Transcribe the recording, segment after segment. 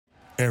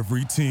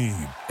Every team,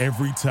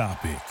 every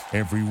topic,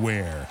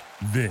 everywhere.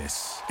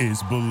 This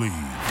is Believe.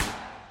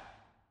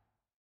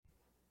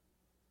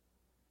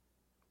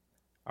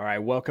 All right,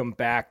 welcome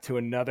back to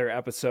another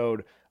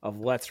episode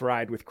of Let's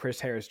Ride with Chris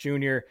Harris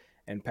Jr.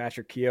 and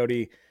Patrick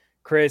Chiotti.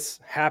 Chris,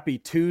 happy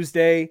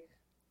Tuesday.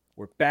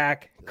 We're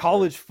back.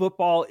 College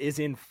football is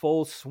in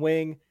full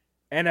swing.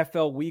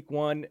 NFL Week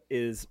 1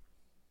 is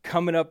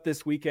coming up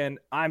this weekend.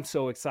 I'm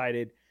so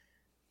excited.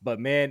 But,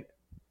 man,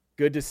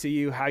 good to see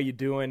you. How you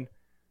doing?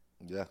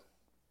 Yeah.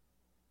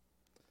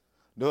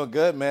 Doing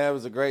good, man. It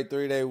was a great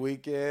 3-day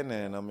weekend,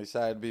 and I'm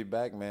excited to be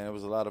back, man. It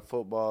was a lot of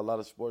football, a lot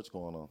of sports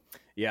going on.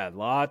 Yeah,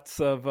 lots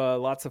of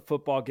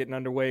football getting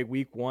underway.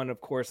 Week 1,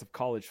 of course, of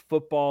college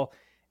football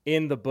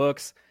in the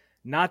books.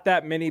 Not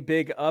that many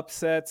big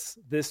upsets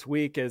this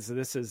week, as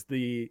this is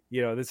the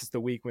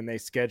week when they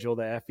schedule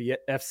the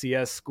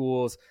FCS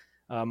schools.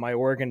 My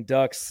Oregon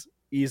Ducks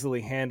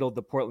easily handled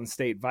the Portland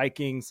State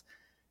Vikings.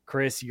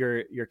 Chris,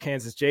 your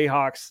Kansas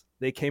Jayhawks,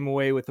 they came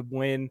away with a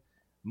win,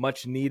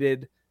 much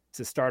needed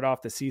to start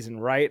off the season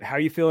right. How are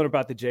you feeling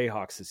about the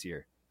Jayhawks this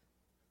year?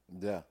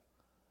 Yeah.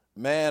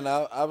 Man,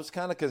 I was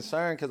kind of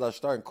concerned because our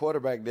starting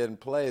quarterback didn't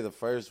play the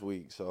first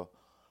week. So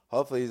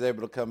hopefully he's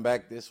able to come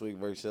back this week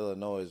versus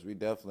Illinois. We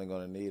definitely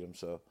going to need him.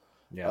 So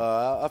yeah,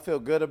 I feel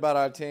good about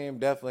our team.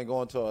 Definitely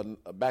going to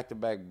a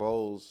back-to-back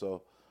bowls.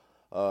 So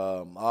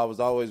I was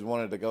always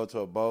wanted to go to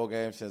a bowl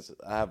game since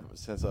I've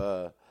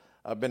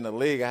been in the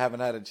league. I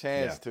haven't had a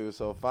chance to.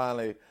 So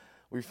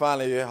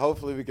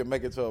hopefully we can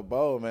make it to a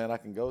bowl, man. I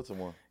can go to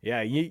one.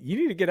 Yeah, you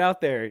need to get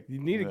out there. You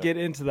need to get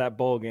into that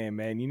bowl game,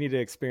 man. You need to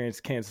experience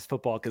Kansas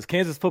football because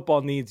Kansas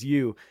football needs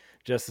you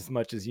just as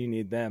much as you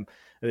need them.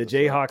 The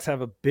Jayhawks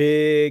have a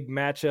big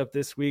matchup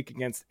this week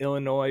against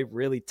Illinois.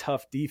 Really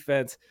tough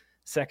defense,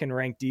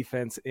 second-ranked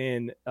defense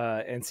in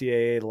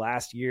NCAA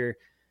last year.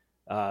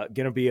 Going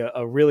to be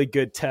a really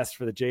good test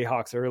for the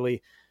Jayhawks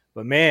early.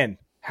 But, man,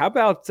 how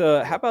about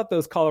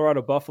those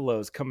Colorado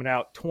Buffaloes coming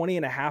out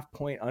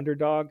 20.5-point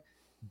underdog?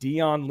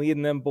 Dion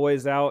leading them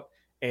boys out,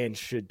 and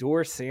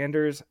Shedeur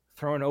Sanders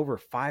throwing over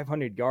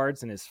 500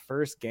 yards in his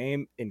first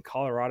game in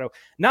Colorado.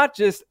 Not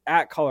just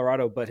at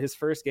Colorado, but his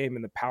first game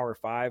in the Power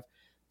 5.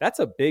 That's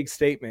a big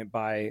statement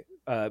by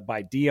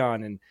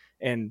Dion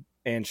and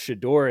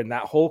Shedeur and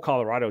that whole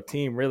Colorado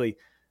team. Really,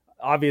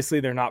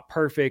 obviously they're not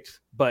perfect,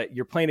 but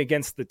you're playing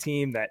against the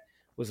team that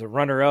was a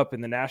runner-up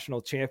in the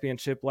national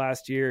championship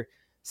last year.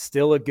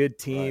 Still a good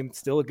team,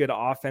 still a good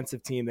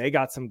offensive team. They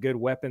got some good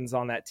weapons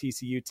on that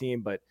TCU team,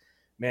 but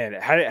man,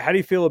 how do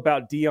you feel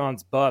about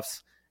Dion's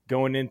Buffs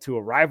going into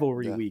a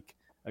rivalry week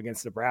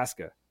against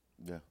Nebraska?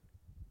 Yeah.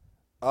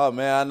 Oh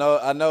man,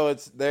 I know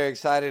they're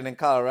excited in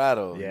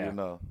Colorado. Yeah. You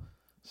know,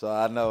 so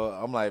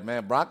I'm like,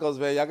 man, Broncos,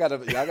 man, y'all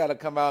gotta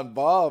come out and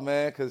ball,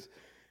 man, because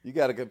you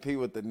got to compete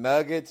with the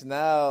Nuggets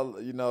now.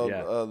 You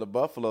know, the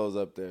Buffaloes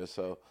up there.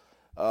 So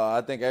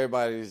I think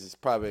everybody's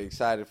probably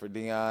excited for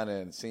Dion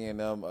and seeing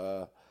them.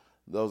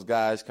 Those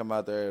guys come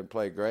out there and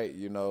play great,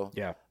 you know.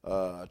 Yeah.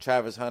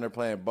 Travis Hunter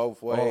playing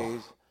both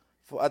ways.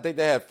 I think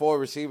they had 4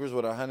 receivers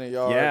with 100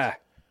 yards. Yeah.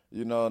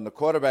 You know, and the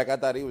quarterback, I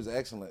thought he was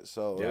excellent.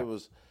 So it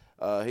was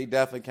he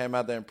definitely came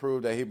out there and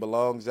proved that he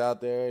belongs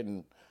out there.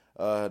 And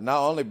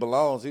not only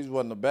belongs, he's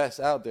one of the best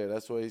out there.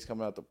 That's what he's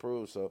coming out to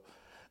prove. So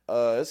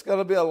it's going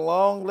to be a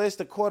long list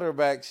of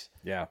quarterbacks.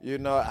 Yeah. You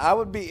know, I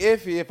would be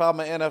iffy if I'm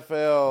an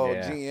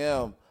NFL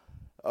GM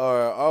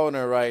or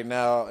owner right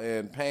now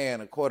and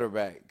paying a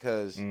quarterback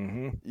because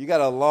you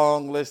got a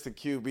long list of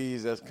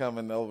QBs that's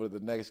coming over the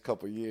next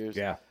couple of years.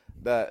 Yeah,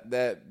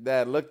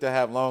 that look to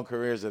have long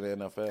careers in the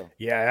NFL.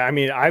 Yeah, I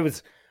mean, I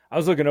was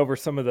looking over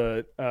some of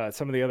the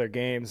other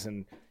games,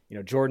 and you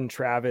know, Jordan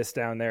Travis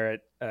down there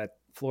at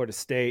Florida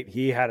State,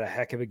 he had a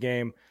heck of a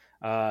game.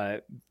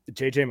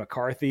 JJ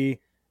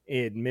McCarthy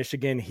in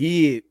Michigan,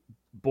 he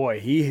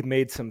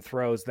made some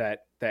throws that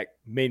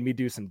made me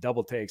do some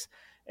double takes.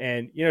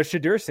 And, you know,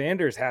 Shedeur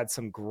Sanders had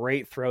some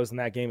great throws in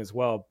that game as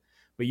well.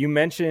 But you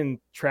mentioned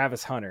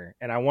Travis Hunter,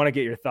 and I want to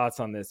get your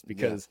thoughts on this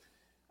because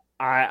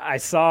I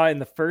saw in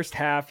the first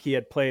half he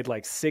had played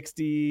like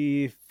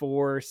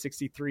 64,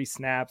 63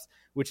 snaps,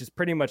 which is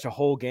pretty much a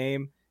whole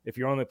game if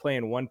you're only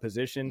playing one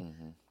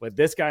position. But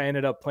this guy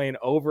ended up playing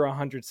over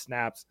 100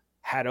 snaps,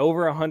 had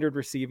over 100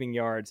 receiving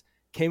yards,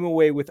 came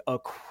away with a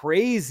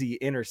crazy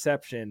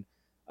interception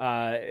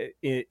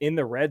in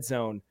the red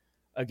zone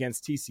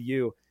against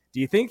TCU. Do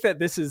you think that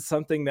this is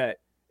something that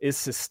is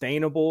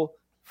sustainable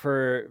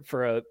for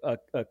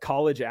a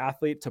college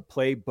athlete to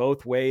play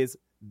both ways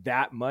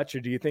that much? Or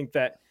do you think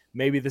that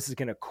maybe this is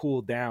going to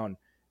cool down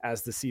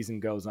as the season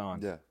goes on?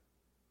 Yeah.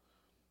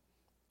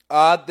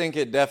 I think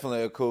it definitely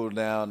will cool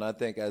down. I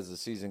think as the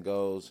season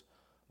goes,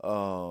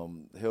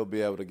 he'll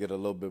be able to get a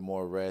little bit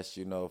more rest.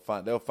 You know,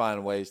 they'll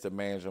find ways to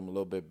manage him a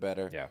little bit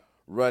better. Yeah.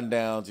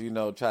 Rundowns, you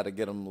know, try to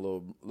get him a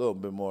little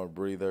bit more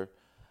breather.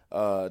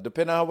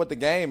 Depending on what the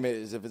game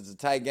is, if it's a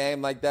tight game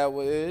like that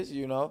is,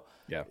 you know,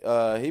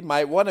 he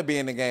might want to be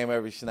in the game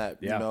every snap.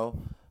 You know,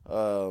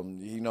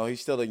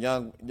 he's still a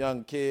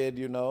young kid.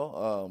 You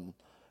know,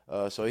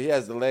 so he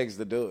has the legs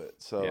to do it.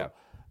 So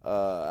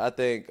I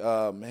think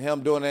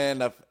him doing it in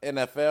the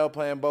NFL,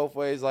 playing both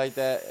ways like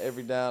that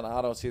every down,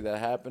 I don't see that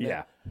happening.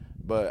 Yeah.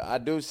 But I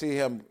do see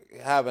him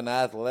having the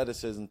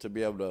athleticism to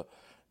be able to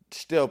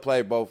still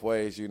play both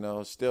ways, you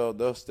know.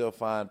 They'll still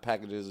find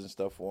packages and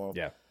stuff for him.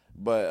 Yeah.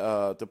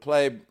 But to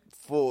play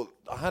full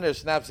 100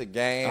 snaps a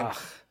game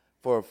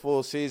for a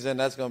full season,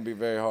 that's going to be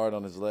very hard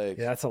on his legs.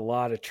 Yeah, that's a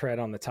lot of tread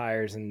on the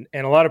tires. And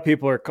a lot of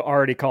people are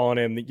already calling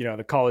him,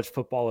 the college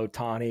football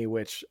Ohtani,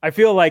 which I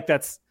feel like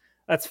that's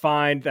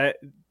fine. That,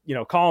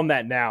 call him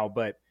that now.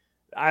 But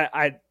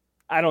I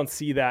don't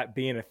see that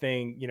being a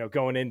thing,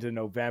 going into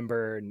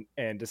November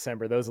and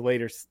December,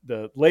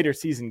 the later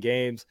season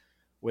games,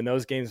 when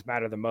those games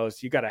matter the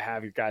most, you got to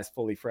have your guys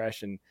fully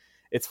fresh. And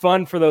it's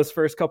fun for those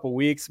first couple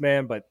weeks,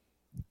 man, but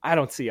I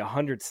don't see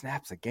 100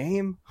 snaps a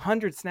game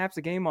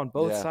on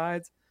both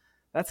sides.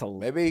 That's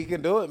maybe he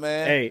can do it,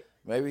 man. Hey,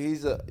 maybe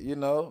he's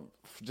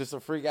just a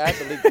freak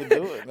athlete to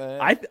do it,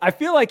 man. I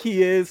feel like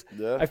he is.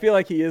 Yeah. I feel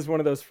like he is one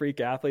of those freak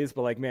athletes,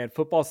 but man,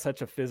 football's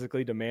such a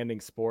physically demanding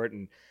sport,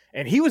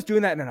 and he was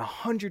doing that in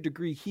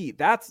 100-degree heat.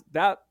 That's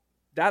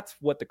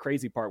what the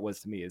crazy part was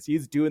to me, is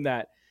he's doing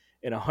that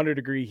in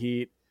 100-degree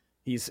heat.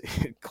 He's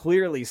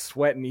clearly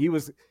sweating. He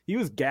was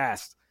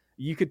gassed.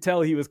 You could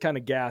tell he was kind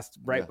of gassed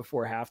right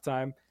before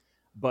halftime.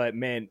 But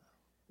man,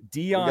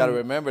 Deion, you got to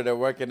remember they're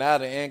working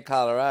out in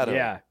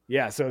Colorado.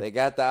 Yeah. So they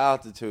got the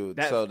altitude.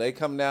 So they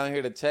come down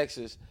here to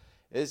Texas.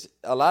 It's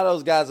a lot of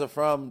those guys are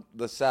from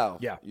the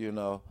South. Yeah.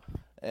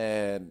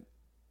 And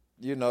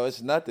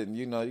it's nothing.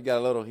 You got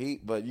a little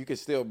heat, but you can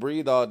still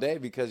breathe all day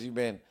because you've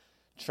been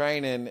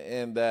training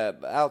in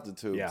that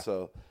altitude. Yeah.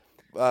 So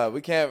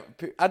we can't.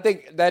 I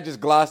think that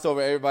just glossed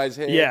over everybody's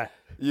head. Yeah.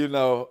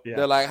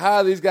 They're like, how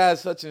are these guys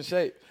such in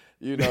shape?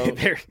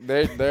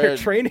 They're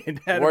training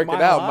at working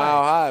out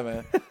mile high,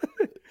 man.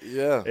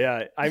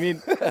 Yeah. I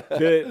mean,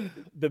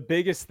 the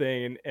biggest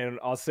thing, and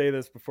I'll say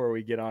this before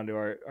we get on to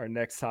our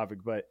next topic,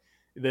 but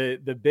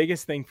the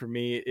biggest thing for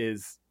me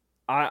is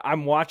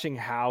I'm watching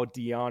how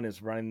Deion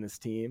is running this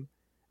team,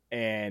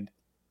 and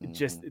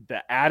just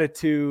the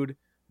attitude,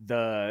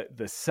 the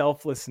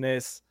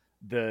selflessness,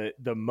 the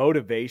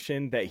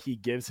motivation that he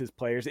gives his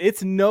players.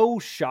 It's no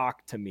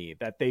shock to me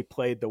that they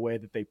played the way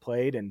that they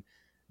played, and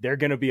they're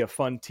going to be a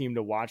fun team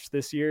to watch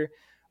this year.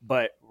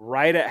 But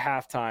right at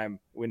halftime,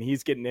 when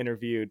he's getting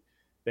interviewed,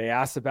 they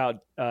asked about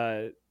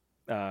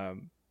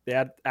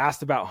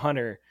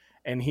Hunter,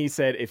 and he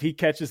said if he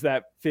catches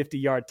that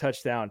 50-yard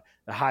touchdown,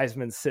 the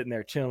Heisman's sitting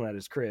there chilling at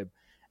his crib,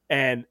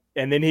 and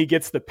then he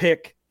gets the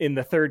pick in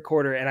the third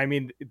quarter. And I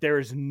mean, there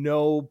is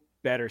no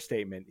better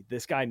statement.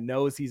 This guy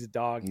knows he's a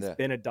dog. He's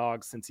been a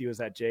dog since he was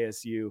at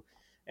JSU,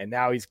 and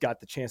now he's got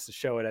the chance to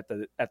show it at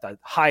the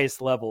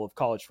highest level of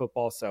college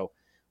football. So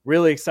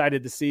really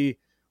excited to see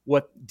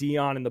what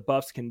Deion and the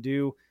Buffs can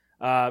do.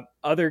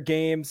 Other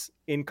games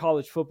in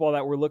college football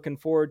that we're looking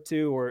forward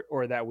to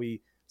or that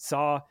we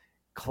saw,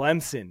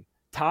 Clemson,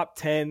 top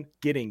 10,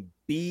 getting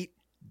beat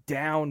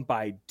down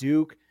by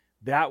Duke.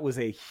 That was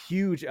a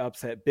huge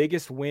upset.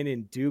 Biggest win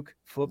in Duke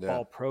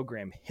football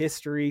program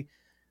history.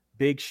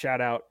 Big shout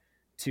out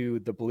to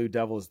the Blue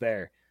Devils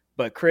there.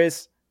 But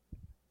Chris,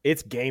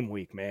 it's game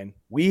week, man.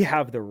 We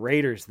have the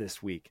Raiders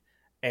this week.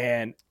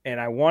 And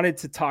I wanted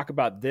to talk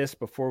about this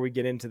before we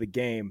get into the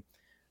game.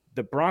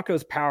 The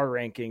Broncos power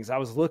rankings, I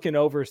was looking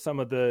over some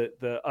of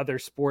the other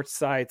sports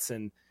sites,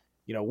 and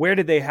where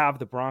did they have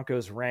the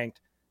Broncos ranked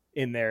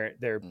in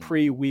their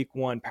pre-week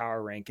 1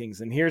 power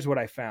rankings. And here's what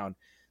I found.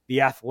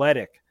 The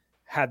Athletic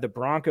had the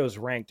Broncos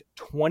ranked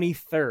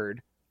 23rd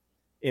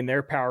in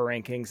their power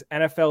rankings.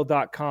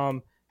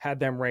 NFL.com had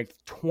them ranked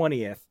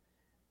 20th,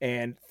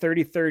 and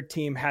 33rd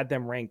team had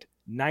them ranked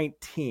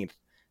 19th.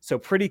 So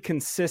pretty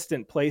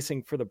consistent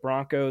placing for the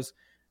Broncos.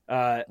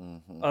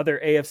 Other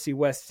AFC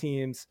West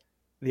teams,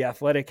 the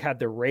Athletic had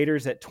the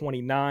Raiders at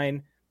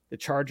 29, the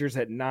Chargers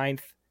at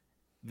 9th,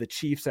 the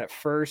Chiefs at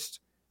 1st.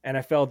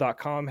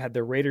 NFL.com had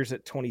the Raiders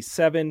at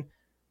 27,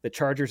 the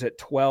Chargers at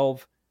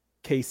 12,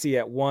 KC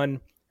at 1,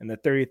 and the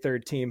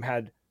 33rd team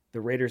had the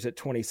Raiders at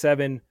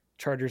 27,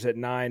 Chargers at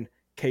 9,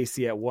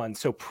 KC at 1.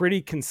 So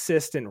pretty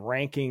consistent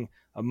ranking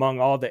among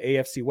all the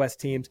AFC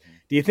West teams.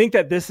 Do you think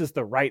that this is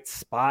the right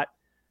spot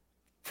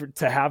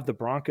to have the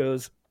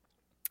Broncos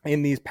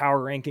in these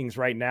power rankings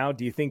right now?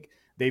 Do you think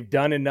they've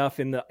done enough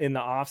in the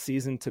off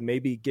season to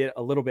maybe get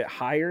a little bit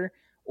higher,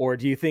 or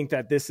do you think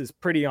that this is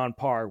pretty on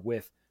par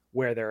with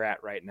where they're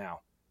at right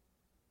now?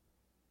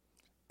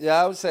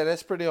 Yeah, I would say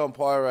that's pretty on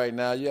par right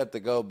now. You have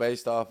to go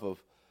based off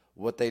of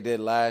what they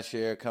did last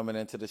year coming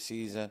into the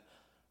season.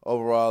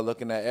 Overall,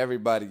 looking at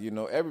everybody,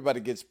 everybody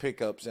gets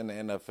pickups in the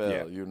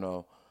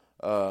NFL,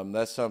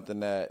 that's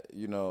something that,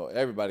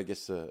 everybody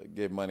gets to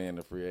get money in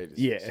the free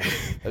agency. Yeah. So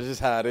that's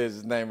just how it is.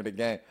 It's the name of the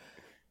game.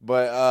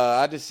 But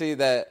I just see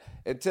that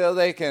until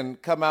they can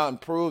come out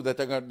and prove that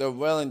they're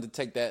willing to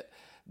take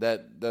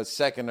the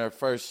second or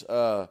first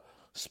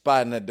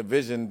spot in the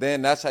division,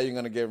 then that's how you're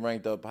going to get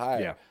ranked up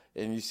higher. Yeah.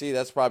 And you see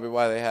that's probably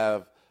why they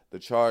have the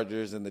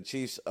Chargers and the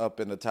Chiefs up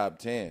in the top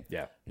 10.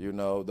 Yeah.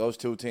 Those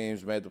two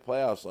teams made the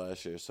playoffs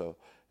last year. So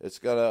it's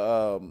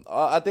gonna.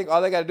 I think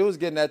all they got to do is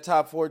get in that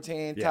top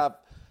 14,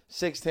 top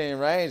 16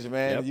 range,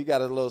 man. Yep. You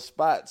got a little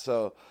spot,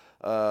 so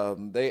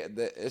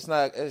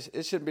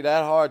it shouldn't be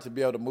that hard to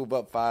be able to move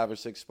up 5 or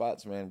 6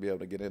 spots, man. Be able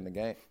to get in the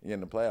game, get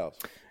in the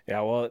playoffs.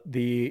 Yeah, well,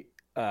 the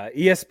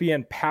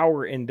ESPN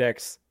Power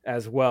Index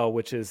as well,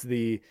 which is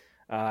the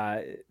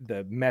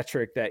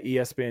metric that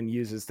ESPN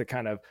uses to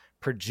kind of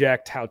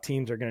project how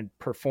teams are going to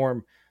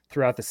perform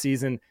throughout the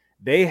season.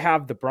 They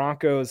have the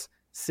Broncos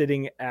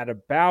sitting at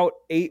about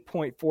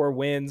 8.4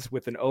 wins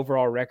with an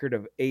overall record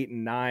of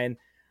 8-9.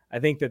 I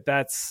think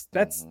that's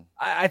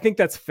I think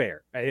that's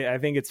fair. I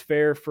think it's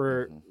fair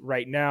for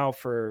right now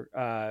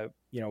for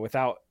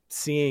without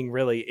seeing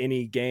really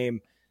any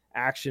game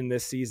action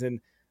this season.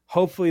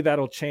 Hopefully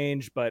that'll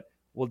change, but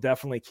we'll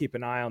definitely keep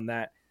an eye on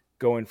that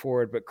going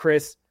forward. But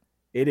Chris,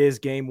 it is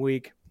game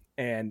week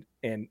and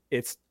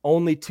it's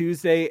only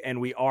Tuesday and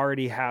we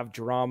already have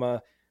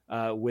drama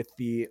with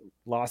the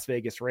Las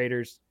Vegas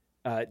Raiders.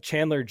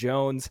 Chandler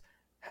Jones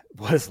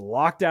was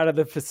locked out of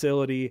the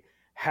facility,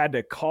 had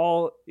to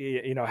call,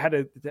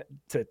 had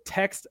to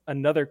text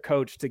another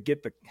coach to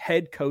get the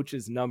head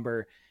coach's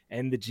number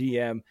and the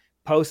GM,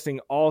 posting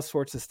all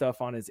sorts of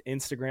stuff on his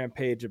Instagram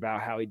page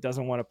about how he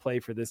doesn't want to play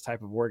for this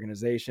type of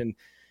organization.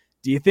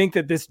 Do you think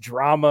that this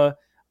drama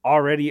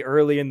already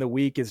early in the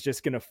week is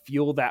just going to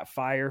fuel that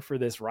fire for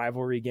this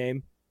rivalry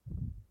game?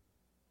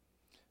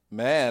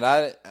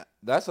 Man,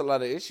 that's a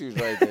lot of issues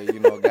right there.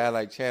 A guy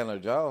like Chandler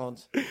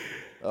Jones,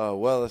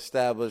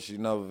 well-established,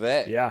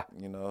 vet. Yeah.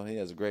 He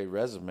has a great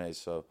resume.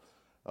 So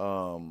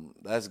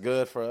that's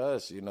good for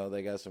us.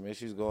 They got some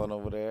issues going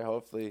over there.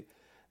 Hopefully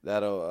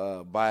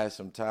that'll buy us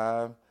some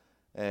time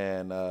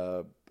and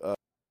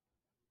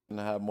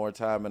have more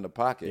time in the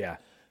pocket. Yeah.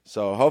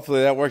 So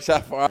hopefully that works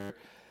out for us.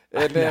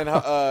 And then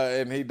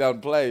and he doesn't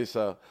play.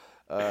 So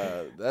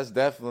that's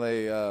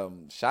definitely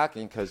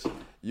shocking because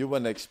you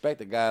wouldn't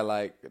expect a guy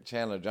like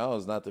Chandler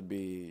Jones not to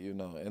be,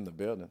 in the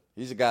building.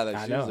 He's a guy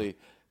that usually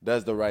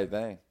does the right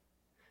thing.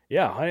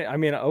 Yeah, I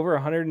mean, over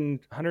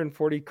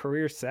 140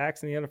 career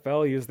sacks in the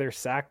NFL. He was their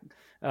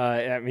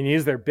he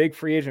was their big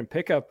free agent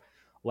pickup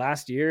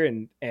last year,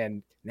 and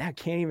now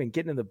can't even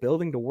get into the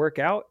building to work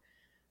out.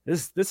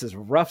 This is a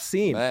rough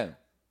scene. Man.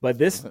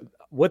 But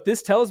what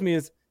this tells me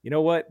is, you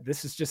know what?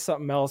 This is just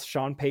something else.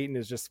 Sean Payton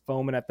is just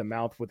foaming at the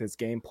mouth with his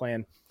game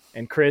plan.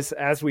 And Chris,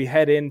 as we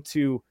head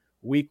into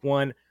week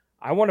 1,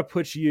 I want to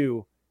put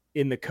you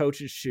in the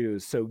coach's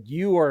shoes. So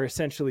you are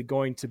essentially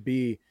going to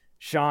be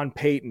Sean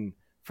Payton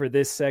for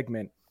this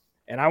segment.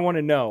 And I want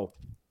to know,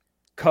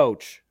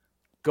 Coach,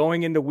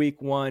 going into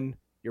week 1,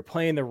 you're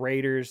playing the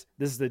Raiders.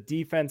 This is the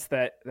defense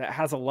that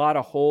has a lot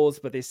of holes,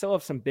 but they still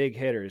have some big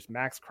hitters.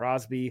 Max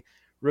Crosby,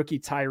 rookie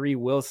Tyree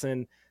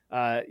Wilson,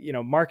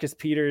 Marcus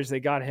Peters, they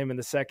got him in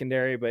the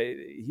secondary, but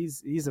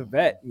he's a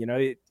vet.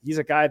 He's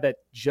a guy that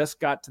just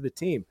got to the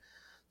team.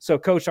 So,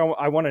 Coach,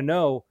 I want to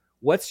know,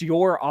 what's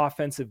your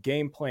offensive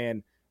game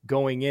plan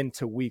going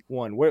into week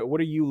 1?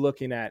 What are you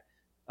looking at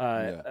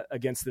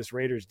against this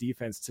Raiders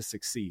defense to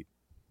succeed?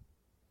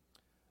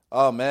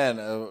 Oh, man,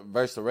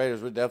 versus the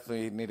Raiders, we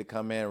definitely need to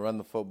come in, run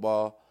the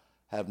football,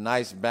 have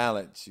nice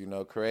balance,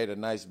 create a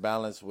nice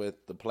balance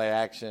with the play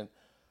action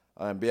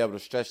and be able to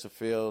stretch the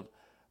field.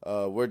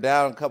 We're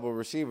down a couple of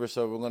receivers,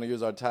 so we're going to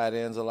use our tight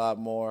ends a lot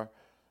more,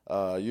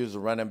 use the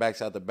running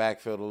backs out the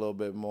backfield a little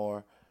bit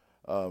more,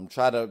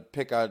 try to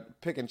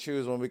pick and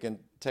choose when we can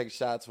take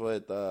shots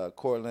with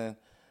Cortland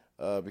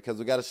because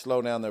we got to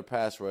slow down their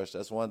pass rush.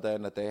 That's one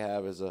thing that they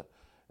have is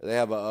they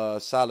have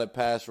a solid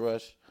pass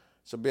rush.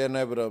 So being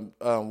able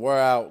to wear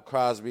out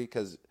Crosby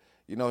because,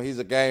 he's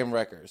a game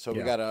wrecker. So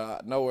we got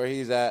to know where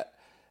he's at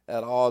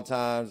all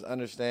times,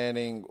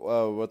 understanding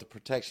what the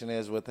protection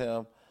is with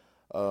him.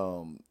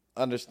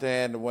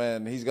 Understand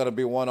when he's going to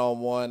be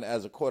one-on-one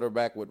as a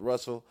quarterback with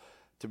Russell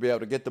to be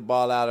able to get the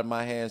ball out of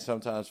my hands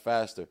sometimes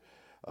faster.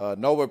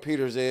 Know where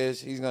Peters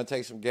is. He's going to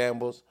take some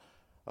gambles.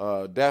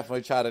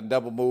 Definitely try to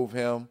double move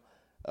him.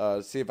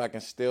 See if I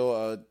can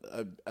steal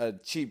a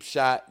cheap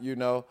shot,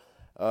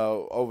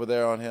 over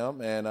there on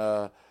him.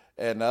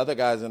 And the other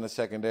guys in the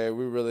secondary,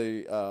 we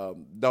really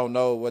don't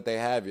know what they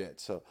have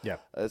yet. So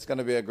it's going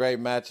to be a great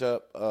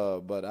matchup,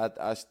 but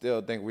I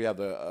still think we have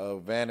the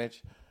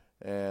advantage.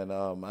 And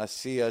I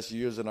see us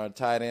using our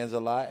tight ends a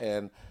lot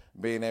and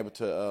being able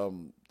to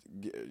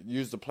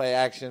use the play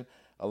action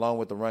along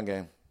with the run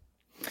game.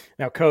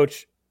 Now,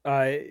 Coach,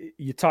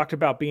 you talked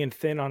about being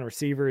thin on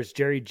receivers.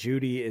 Jerry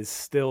Jeudy is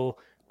still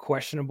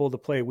questionable to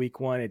play week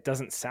 1. It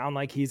doesn't sound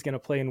like he's going to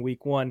play in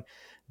week 1.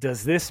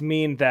 Does this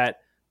mean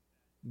that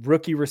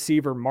rookie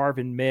receiver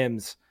Marvin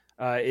Mims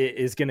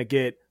is going to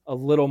get a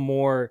little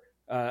more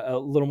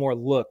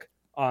look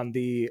on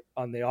the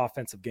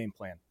offensive game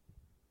plan?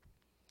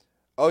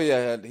 Oh,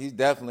 yeah, he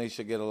definitely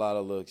should get a lot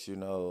of looks.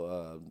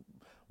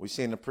 We've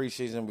seen the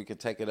preseason. We could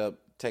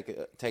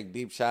take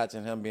deep shots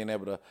and him being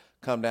able to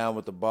come down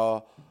with the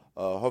ball.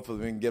 Hopefully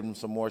we can give him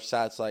some more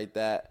shots like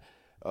that,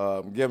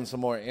 give him some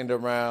more end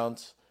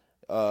arounds,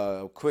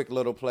 quick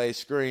little play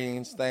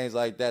screens, things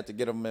like that to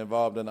get him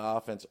involved in the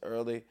offense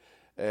early.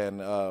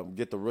 and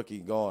get the rookie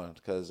going,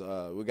 because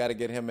we got to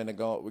get him in the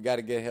go. We got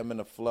to get him in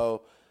the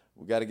flow.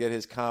 We got to get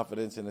his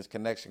confidence and his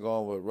connection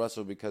going with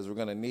Russell, because we're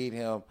going to need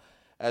him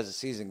as the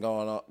season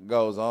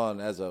goes on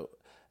as a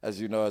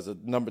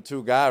number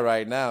 2 guy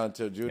right now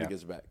until Judy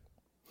gets back.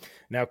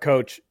 Now,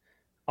 Coach,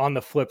 on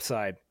the flip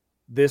side,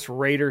 this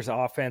Raiders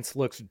offense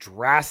looks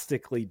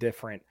drastically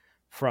different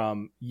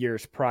from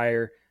years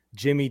prior.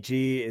 Jimmy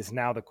G is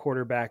now the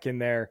quarterback in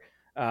there.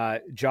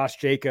 Josh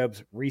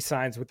Jacobs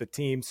re-signs with the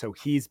team, so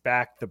he's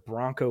back. The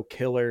Bronco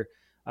killer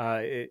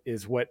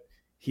is what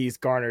he's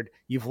garnered.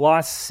 You've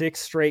lost 6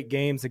 straight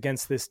games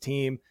against this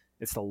team.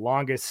 It's the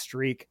longest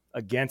streak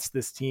against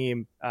this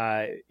team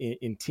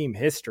in team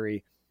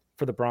history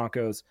for the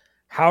Broncos.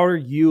 How are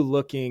you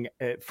looking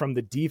at, from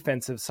the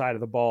defensive side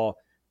of the ball,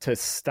 to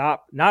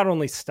not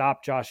only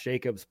stop Josh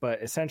Jacobs,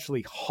 but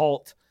essentially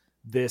halt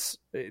this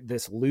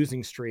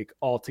losing streak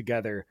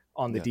altogether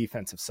on the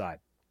defensive side?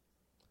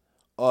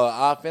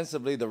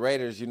 Offensively, the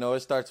Raiders, it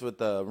starts with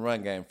the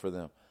run game for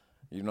them.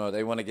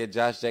 They want to get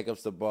Josh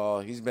Jacobs the ball.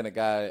 He's been a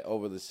guy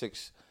over the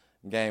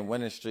 6-game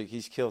winning streak.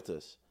 He's killed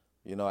us,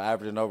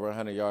 averaging over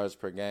 100 yards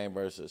per game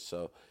versus.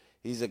 So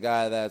he's a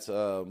guy that's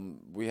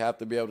we have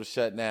to be able to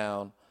shut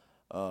down.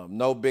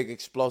 No big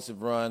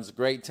explosive runs,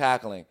 great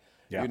tackling.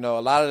 Yeah.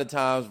 A lot of the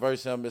times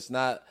versus him, it's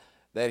not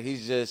that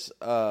he's just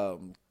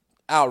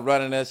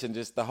outrunning us and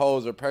just the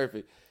holes are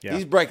perfect. Yeah.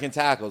 He's breaking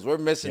tackles. We're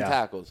missing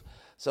tackles.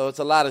 So it's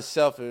a lot of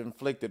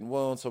self-inflicted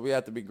wounds. So we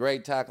have to be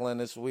great tackling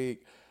this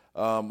week.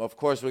 Of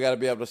course, we got to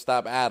be able to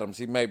stop Adams.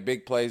 He made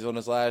big plays on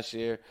us last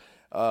year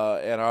in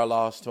our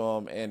loss to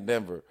him in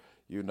Denver.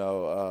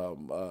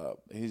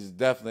 He's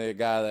definitely a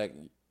guy that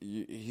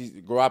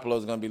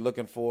Garoppolo's going to be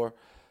looking for.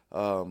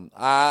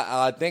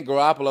 I think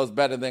Garoppolo's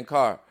better than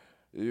Carr.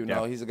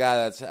 He's a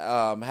guy that's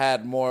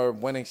had more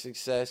winning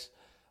success.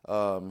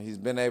 He's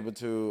been able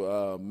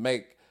to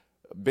make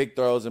big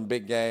throws in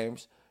big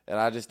games, and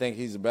I just think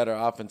he's a better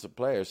offensive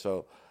player.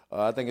 So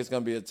I think it's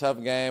going to be a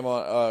tough game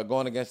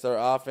going against their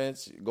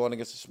offense, going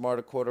against a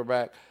smarter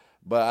quarterback.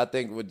 But I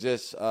think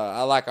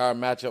I like our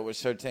matchup with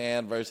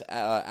Surtain versus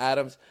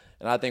Adams,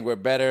 and I think we're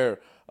better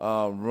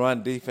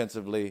run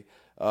defensively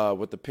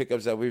with the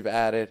pickups that we've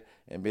added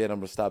and being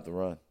able to stop the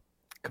run.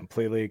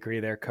 Completely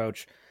agree there,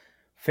 Coach.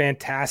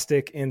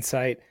 Fantastic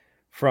insight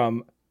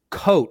from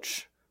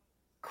Coach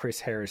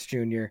Chris Harris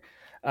Jr.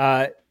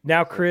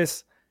 Now,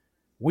 Chris,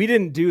 we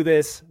didn't do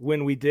this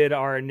when we did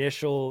our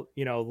initial,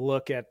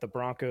 look at the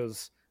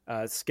Broncos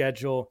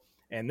schedule.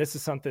 And this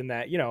is something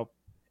that,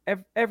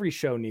 every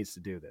show needs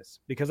to do this,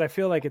 because I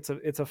feel like it's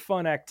a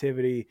fun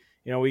activity.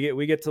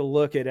 We get to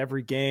look at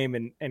every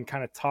game and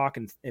kind of talk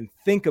and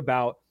think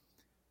about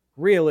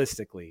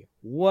realistically,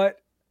 what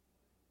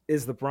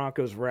is the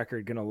Broncos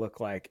record going to look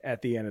like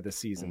at the end of the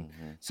season?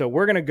 Mm-hmm. So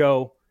we're going to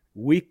go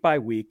week by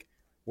week.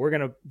 We're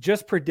going to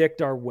just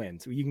predict our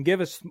wins. We can give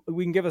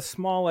a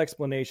small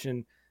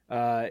explanation,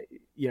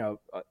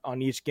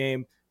 on each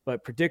game,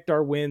 but predict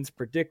our wins,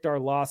 predict our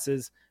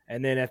losses.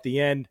 And then at the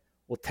end,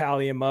 we'll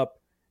tally them up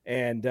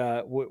and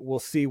we'll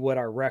see what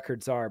our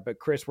records are. But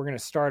Chris, we're going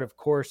to start, of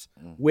course,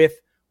 with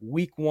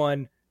week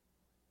 1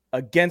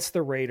 against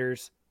the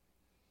Raiders.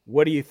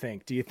 What do you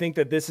think? Do you think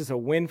that this is a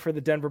win for the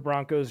Denver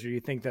Broncos, or do you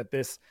think that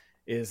this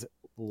is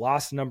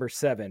loss number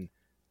 7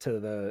 to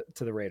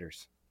the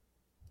Raiders?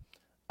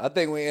 I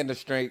think we end the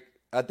streak.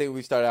 I think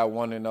we start out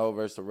 1-0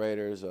 versus the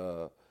Raiders.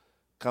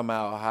 Come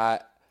out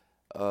hot.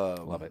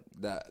 Love it.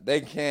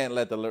 They can't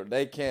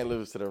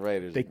lose to the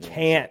Raiders. They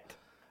can't.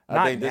 So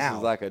I think this is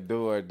like a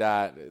do or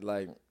die.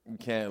 Like, you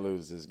can't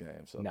lose this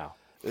game. So no,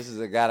 this is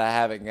a gotta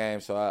have it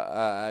game. So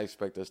I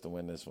expect us to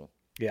win this one.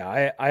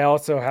 Yeah, I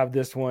also have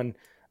this one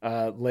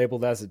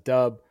labeled as a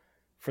dub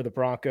for the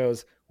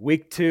Broncos.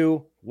 Week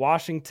 2,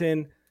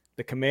 Washington.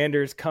 The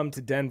Commanders come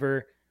to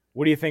Denver.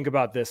 What do you think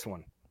about this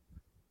one?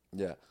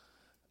 Yeah.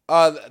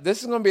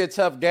 This is going to be a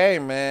tough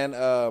game, man.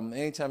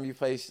 Anytime you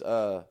face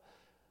a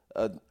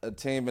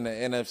team in the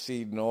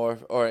NFC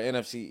North or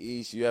NFC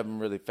East, you haven't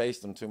really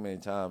faced them too many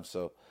times.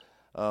 So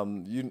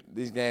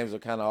these games are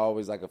kind of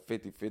always like a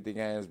 50-50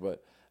 games,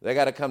 but they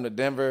got to come to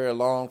Denver, a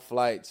long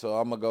flight. So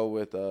I'm going to go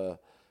with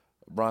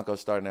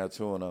Broncos starting out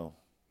 2-0.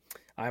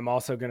 I'm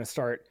also going to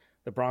start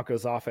the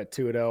Broncos off at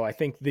 2-0. I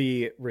think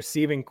the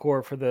receiving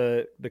core for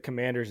the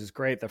Commanders is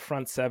great. The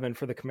front 7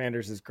 for the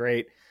Commanders is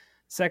great.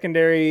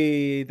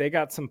 Secondary, they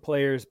got some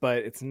players, but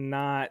it's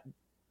not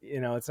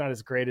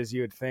as great as you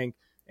would think.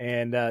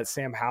 And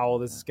Sam Howell,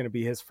 this is going to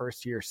be his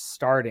first year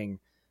starting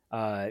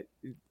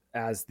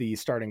as the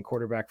starting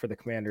quarterback for the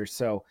Commanders.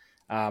 So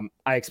I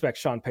expect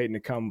Sean Payton to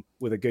come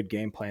with a good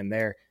game plan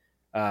there.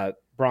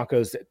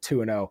 Broncos at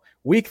 2-0.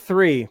 Week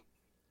 3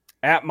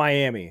 at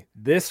Miami.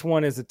 This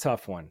one is a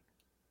tough one.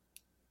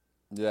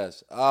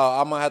 Yes.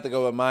 I'm going to have to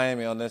go with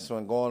Miami on this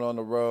one, going on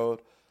the road.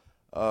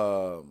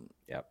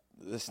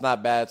 It's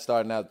not bad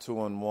starting out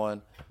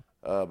 2-1,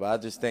 but I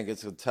just think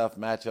it's a tough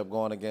matchup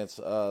going against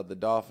the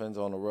Dolphins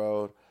on the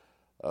road.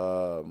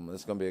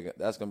 That's gonna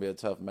be a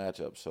tough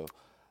matchup. So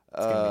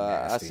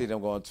I see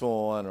them going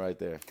 2-1 right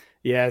there.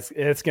 Yeah,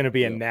 it's gonna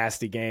be a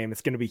nasty game.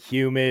 It's gonna be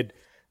humid.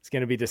 It's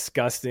going to be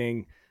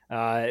disgusting.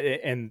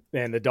 And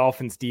the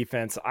Dolphins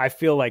defense, I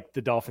feel like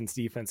the Dolphins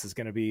defense is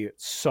going to be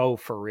so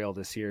for real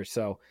this year.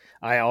 So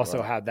I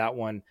also had that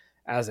one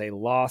as a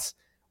loss.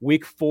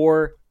 Week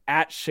 4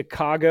 at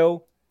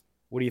Chicago.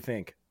 What do you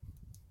think?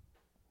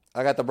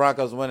 I got the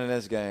Broncos winning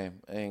this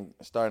game and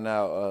starting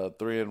out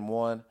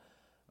 3-1.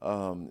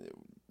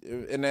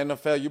 In the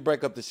NFL, you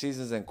break up the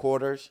seasons in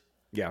quarters.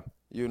 Yeah.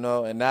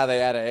 And now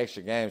they add an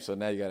extra game, so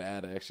now you got to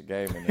add an extra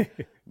game in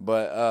it.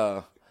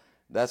 But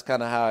that's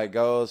kind of how it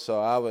goes. So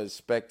I would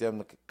expect them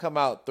to come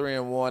out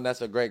 3-1.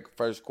 That's a great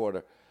first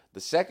quarter. The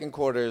second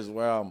quarter is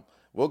where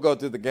we'll go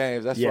through the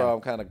games. That's where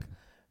I'm kind of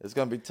 – it's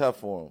going to be tough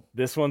for them.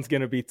 This one's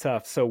going to be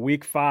tough. So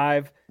week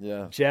 5,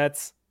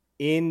 Jets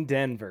in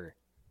Denver.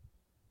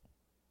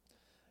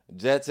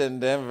 Jets in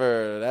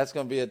Denver. That's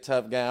going to be a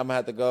tough game. I'm going to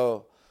have to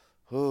go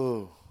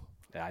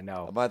I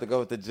know. I'm going to have to go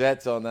with the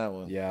Jets on that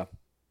one.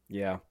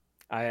 Yeah.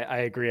 I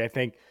agree. I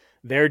think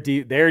their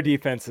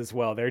defense as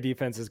well. Their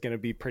defense is going to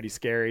be pretty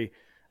scary.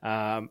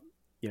 I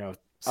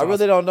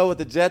really don't know what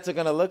the Jets are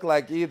going to look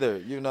like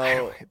either.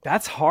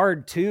 That's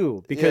hard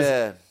too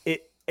because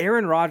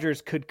Aaron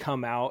Rodgers could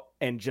come out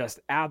and just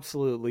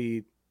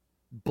absolutely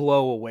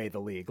blow away the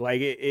league.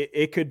 Like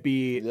it could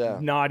be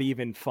not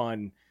even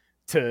fun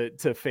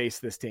to face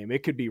this team.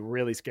 It could be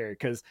really scary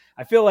because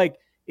I feel like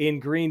in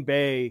Green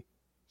Bay,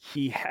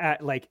 he had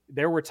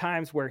there were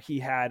times where he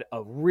had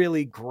a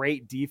really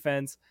great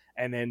defense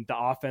and then the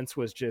offense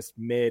was just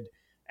mid,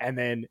 and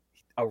then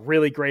a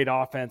really great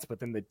offense, but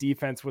then the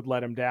defense would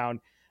let him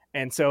down.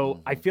 And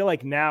so I feel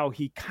like now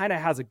he kind of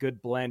has a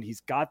good blend.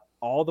 He's got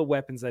all the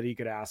weapons that he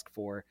could ask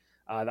for.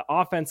 The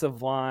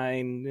offensive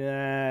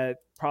line,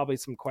 probably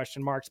some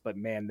question marks, but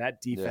man,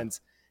 that defense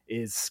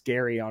is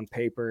scary on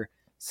paper.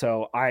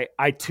 So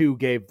I too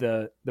gave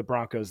the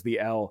Broncos the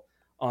L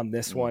on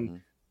this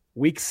one.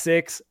 Week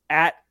 6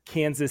 at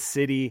Kansas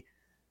City.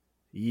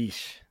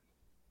 Yeesh.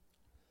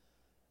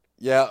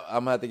 Yeah,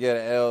 I'm going to have to get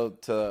an L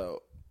to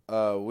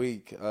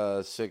week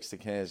 6 to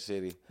Kansas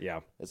City.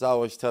 Yeah. It's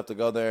always tough to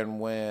go there and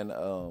win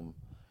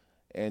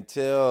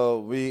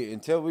until we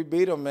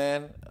beat them,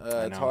 man.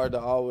 It's hard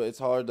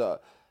to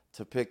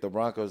pick the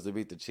Broncos to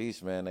beat the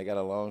Chiefs, man. They got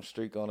a long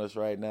streak on us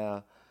right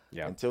now.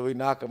 Yeah. Until we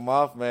knock them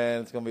off,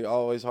 man, it's going to be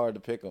always hard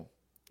to pick them.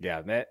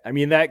 Yeah,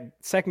 that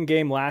second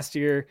game last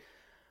year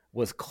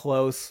was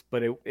close,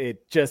 but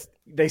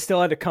they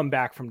still had to come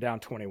back from down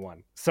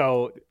 21.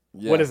 So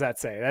what does that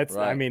say? That's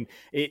right. I mean,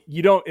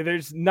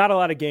 there's not a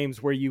lot of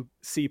games where you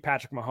see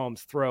Patrick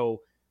Mahomes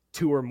throw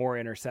 2 or more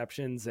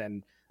interceptions,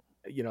 and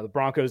the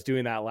Broncos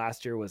doing that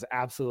last year was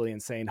absolutely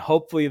insane.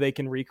 Hopefully they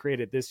can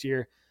recreate it this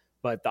year,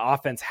 but the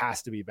offense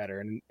has to be better.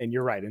 And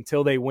you're right,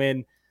 until they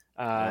win,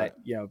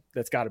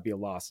 that's got to be a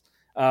loss.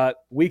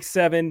 Week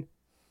 7,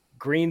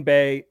 Green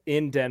Bay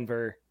in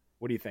Denver.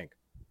 What do you think?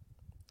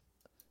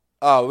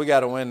 Oh, we got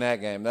to win that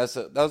game. That's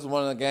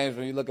one of the games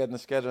when you look at the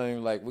schedule and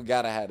you're like, we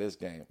got to have this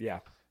game. Yeah.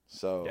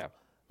 So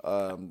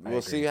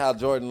we'll see how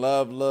Jordan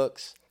Love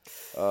looks.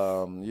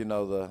 The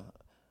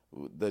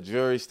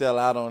jury's still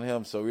out on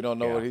him, so we don't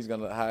know how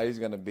he's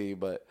gonna be.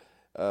 But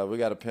we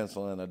got to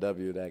pencil in a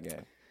W that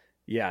game.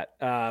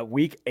 Yeah.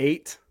 Week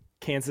 8,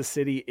 Kansas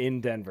City in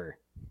Denver.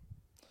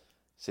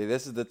 See,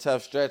 this is the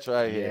tough stretch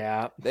right here.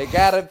 Yeah. They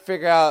got to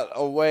figure out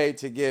a way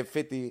to get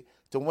 50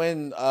 to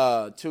win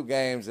 2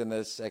 games in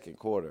the second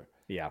quarter.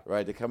 Yeah.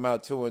 Right, to come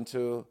out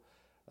 2-2.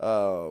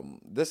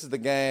 This is the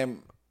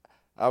game.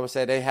 I would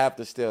say they have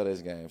to steal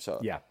this game. So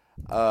yeah.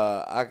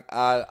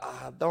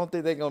 I don't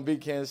think they're gonna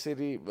beat Kansas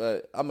City,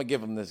 but I'm gonna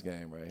give them this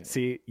game, right?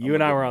 See, you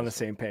and I were on the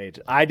same page.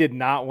 I did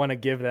not want to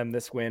give them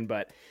this win,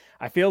 but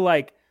I feel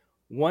like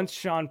once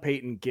Sean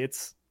Payton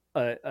gets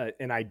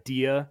an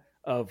idea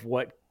of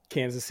what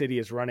Kansas City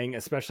is running,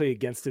 especially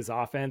against his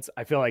offense,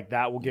 I feel like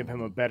that will give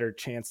him a better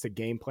chance to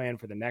game plan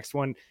for the next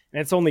one.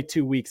 And it's only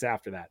 2 weeks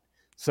after that.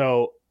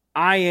 So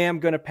I am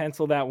going to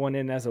pencil that one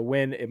in as a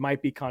win. It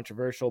might be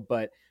controversial,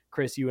 but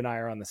Chris, you and I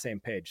are on the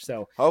same page.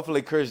 So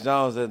hopefully Chris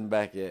Jones isn't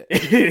back yet.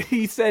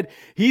 he said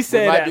we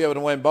might be able to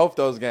win both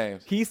those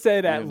games. He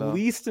said at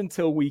least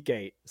until week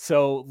 8.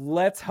 So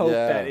let's hope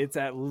that it's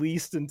at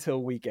least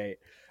until week 8.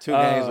 2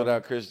 games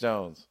without Chris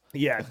Jones.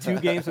 Yeah, 2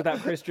 games without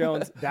Chris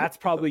Jones. That's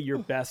probably your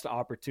best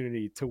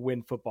opportunity to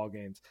win football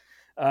games.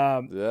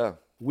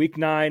 Week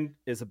 9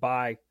 is a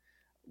bye.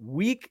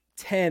 Week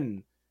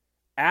 10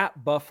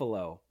 at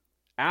Buffalo.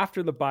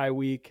 After the bye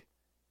week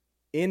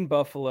in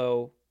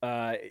Buffalo,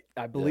 I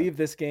believe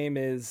this game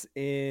is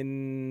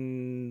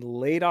in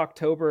late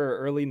October or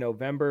early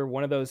November,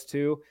 one of those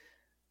two.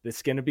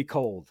 It's going to be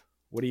cold.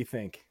 What do you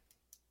think?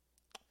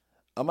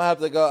 I'm gonna have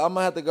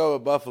to go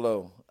with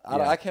Buffalo.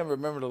 I can't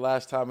remember the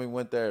last time we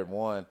went there and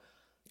won.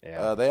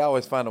 Yeah. They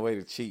always find a way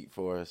to cheat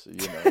for us.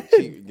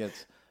 Cheat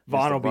against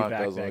Vaughn the will be Broncos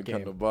back when that we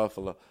come game. to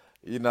Buffalo.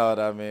 You know what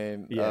I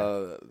mean?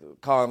 Yeah.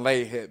 Calling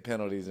late hit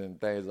penalties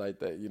and things like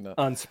that.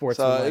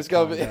 Unsportsmanlike so it's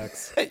gonna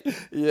conducts. be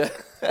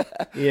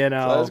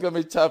So it's gonna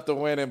be tough to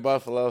win in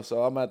Buffalo.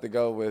 So I'm gonna have to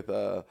go with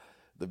the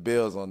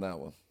Bills on that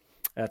one.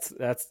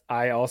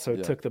 I also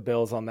took the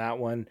Bills on that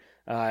one.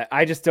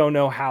 I just don't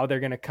know how they're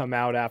going to come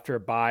out after a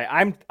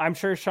bye. I'm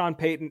sure Sean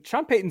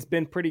Payton's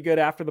been pretty good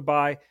after the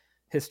bye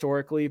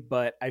historically,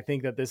 but I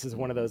think that this is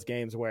one of those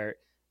games where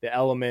the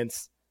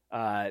elements,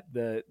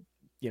 Buffalo's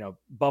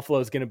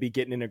going to be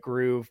getting in a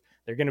groove.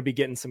 They're going to be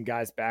getting some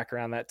guys back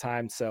around that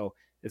time, so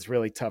it's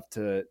really tough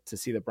to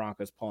see the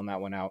Broncos pulling that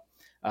one out.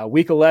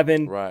 Week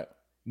 11, right?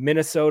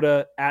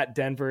 Minnesota at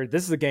Denver.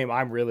 This is a game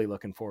I'm really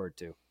looking forward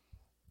to.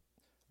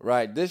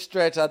 Right. This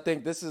stretch, I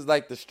think this is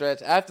like the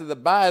stretch. After the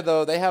bye,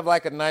 though, they have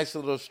like a nice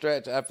little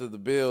stretch after the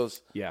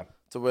Bills. Yeah.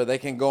 To where they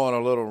can go on a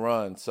little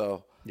run.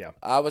 So yeah,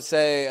 I would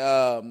say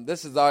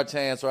this is our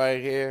chance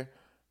right here.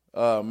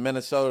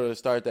 Minnesota to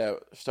start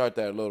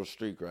that little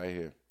streak right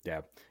here.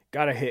 Yeah.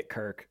 Gotta hit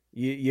Kirk.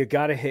 You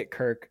gotta hit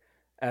Kirk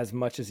as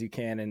much as you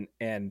can.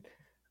 And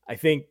I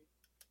think,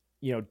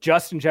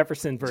 Justin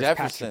Jefferson versus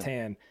Pat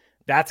Surtain,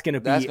 that's gonna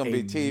be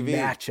TV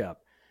matchup.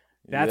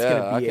 That's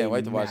gonna be I can't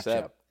wait to watch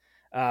that.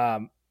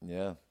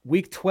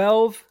 Week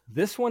 12,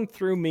 this one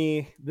threw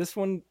me. This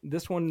one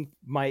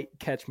might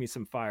catch me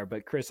some fire.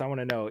 But Chris, I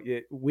want to know,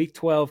 week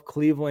 12,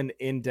 Cleveland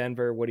in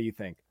Denver. What do you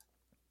think?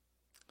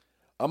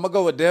 I'm gonna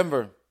go with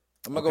Denver.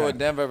 Go with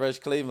Denver versus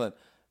Cleveland.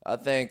 I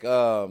think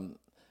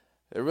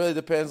it really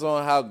depends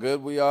on how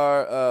good we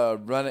are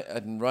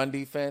run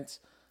defense.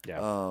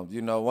 Yeah.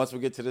 Once we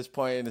get to this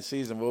point in the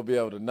season, we'll be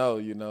able to know.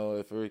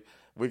 If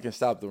we can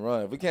stop the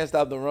run. If we can't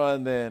stop the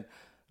run, then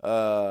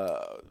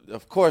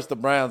of course the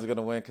Browns are going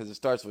to win because it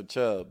starts with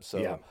Chubb.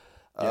 So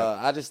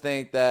I just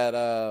think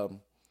that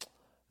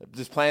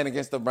just playing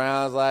against the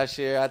Browns last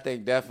year, I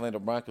think definitely the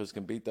Broncos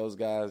can beat those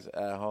guys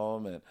at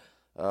home, and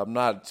I'm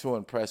not too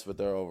impressed with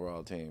their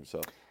overall team.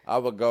 So I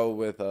would go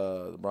with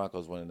the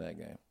Broncos winning that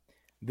game.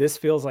 This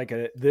feels like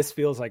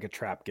a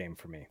trap game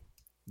for me.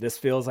 This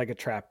feels like a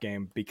trap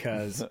game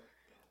because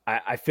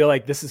I feel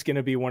like this is going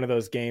to be one of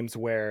those games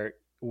where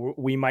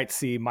we might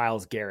see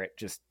Myles Garrett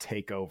just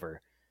take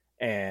over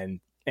and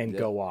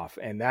go off.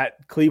 And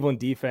that Cleveland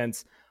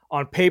defense,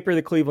 on paper,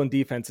 the Cleveland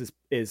defense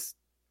is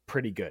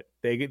pretty good.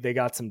 They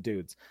got some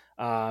dudes.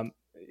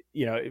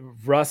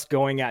 Russ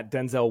going at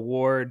Denzel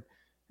Ward.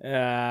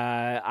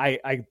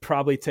 I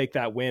probably take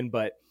that win,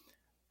 but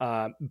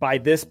by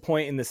this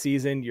point in the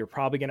season, you're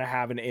probably going to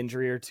have an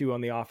injury or two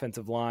on the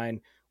offensive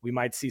line. We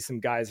might see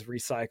some guys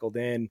recycled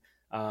in.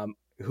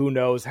 Who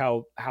knows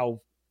how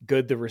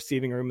good the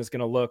receiving room is going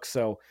to look.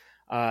 So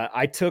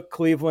I took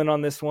Cleveland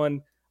on this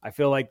one. I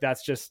feel like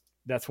that's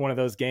one of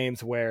those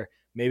games where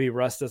maybe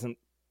Russ doesn't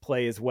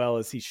play as well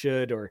as he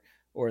should, or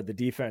the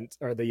defense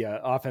or the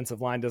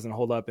offensive line doesn't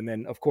hold up. And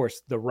then of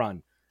course the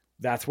run,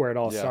 that's where it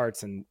all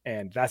starts. And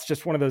that's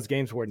just one of those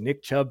games where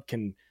Nick Chubb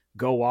can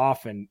go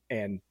off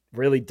and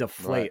really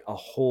deflate a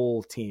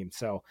whole team.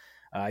 So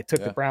I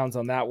took the Browns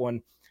on that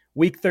one.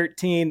 Week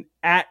 13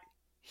 at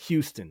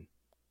Houston.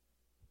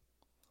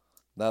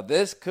 Now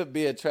this could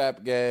be a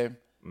trap game.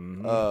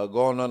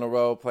 Going on the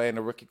road, playing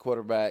a rookie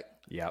quarterback.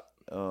 Yep.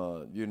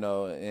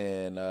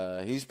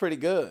 And he's pretty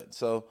good.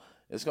 So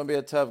it's going to be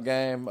a tough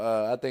game.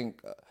 I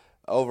think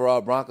overall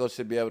Broncos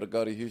should be able to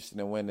go to Houston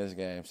and win this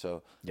game.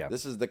 So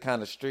this is the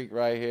kind of streak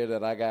right here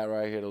that I got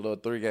right here, the little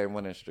 3-game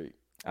winning streak.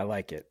 I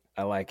like it.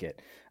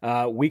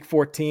 Week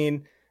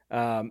 14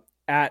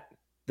 at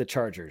the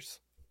Chargers.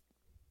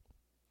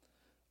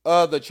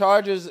 The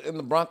Chargers and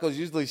the Broncos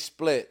usually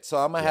split. So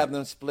I'm going to have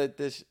them split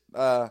this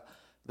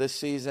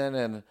season.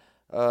 And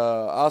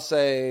let's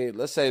say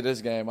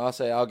this game,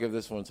 I'll give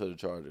this one to the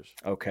Chargers.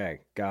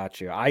 Okay,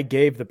 got you. I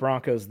gave the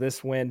Broncos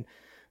this win.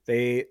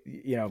 They,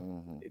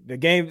 the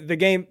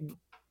game,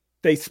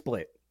 they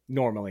split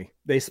normally.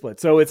 They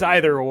split. So it's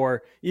either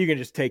or. You can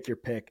just take your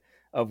pick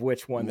of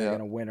which one they're going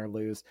to win or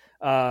lose.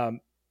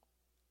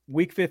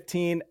 Week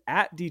 15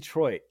 at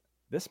Detroit.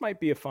 This might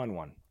be a fun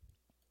one.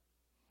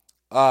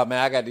 Oh, man,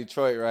 I got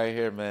Detroit right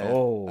here, man.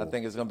 Oh. I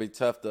think it's going to be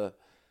tough to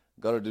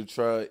go to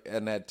Detroit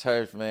and that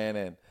turf, man,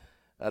 and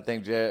I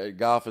think Jared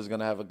Goff is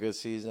going to have a good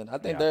season. I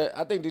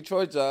think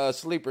Detroit's a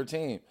sleeper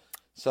team.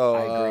 So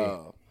I agree.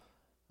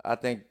 I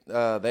think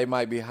they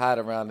might be hot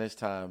around this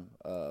time,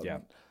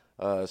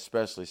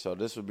 especially. So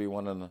this would be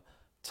one of the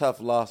tough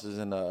losses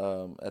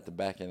at the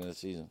back end of the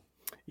season.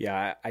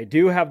 Yeah, I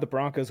do have the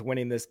Broncos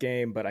winning this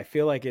game, but I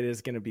feel like it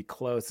is going to be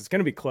close. It's going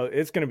to be close.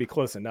 It's going to be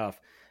close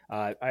enough.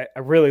 I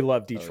really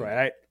love Detroit.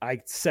 Oh, yeah.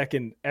 I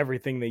second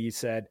everything that you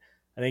said.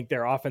 I think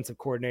their offensive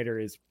coordinator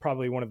is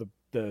probably one of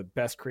the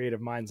best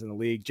creative minds in the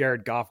league.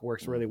 Jared Goff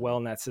works really well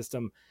in that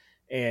system.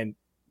 And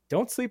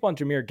don't sleep on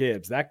Jahmyr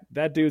Gibbs.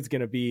 That dude's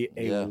going to be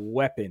a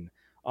weapon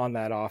on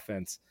that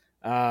offense.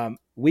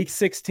 Week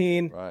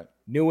 16,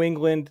 New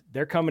England,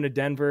 they're coming to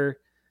Denver.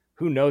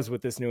 Who knows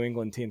what this New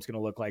England team's going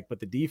to look like, but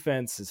the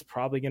defense is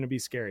probably going to be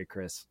scary,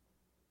 Chris.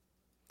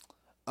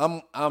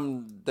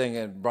 I'm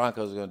thinking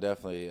Broncos are going to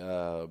definitely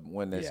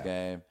win this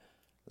game.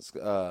 It's,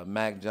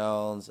 Mac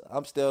Jones.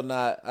 I'm still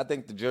not – I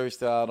think the jury's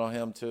still out on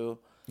him too.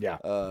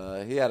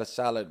 Yeah. He had a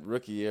solid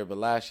rookie year, but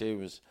last year he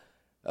was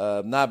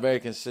not very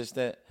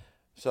consistent.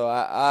 So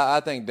I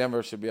think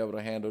Denver should be able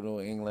to handle New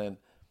England.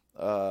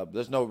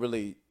 There's no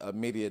really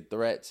immediate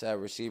threats at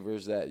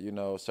receivers that,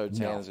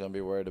 Surtain is going to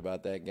be worried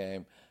about that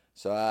game.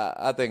 So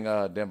I think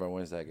Denver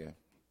wins that game.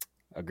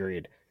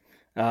 Agreed.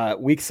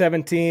 Week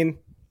 17,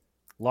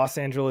 Los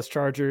Angeles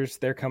Chargers,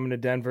 they're coming to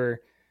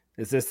Denver.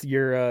 Is this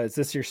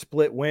your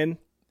split win?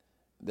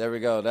 There we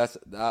go.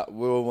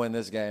 We'll win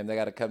this game. They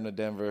got to come to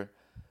Denver.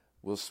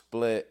 We'll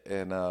split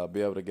and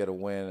be able to get a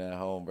win at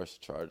home versus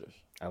Chargers.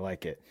 I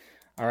like it.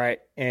 All right.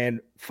 And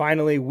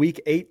finally,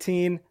 week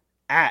 18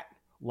 at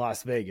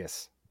Las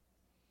Vegas.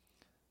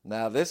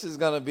 Now, this is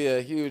going to be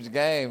a huge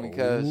game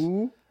because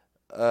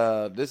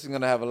this is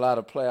going to have a lot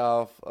of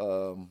playoff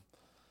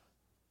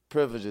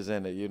privileges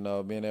in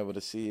it, being able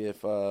to see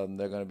if they're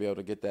going to be able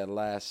to get that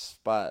last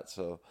spot.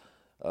 So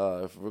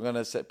if we're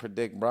going to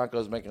predict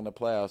Broncos making the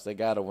playoffs, they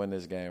got to win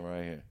this game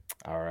right here.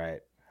 All right.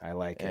 I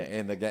like it.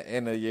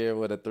 In the year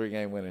with a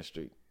 3-game winning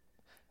streak.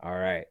 All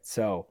right.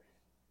 So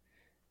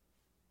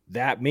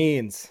that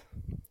means,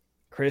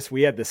 Chris,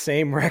 we had the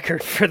same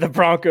record for the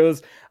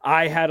Broncos.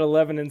 I had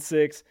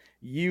 11-6.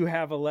 You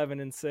have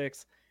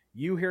 11-6.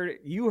 You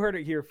heard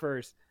it here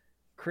first.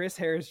 Chris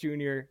Harris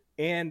Jr.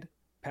 and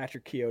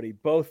Patrick Chiotti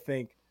both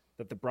think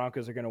that the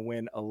Broncos are going to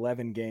win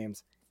 11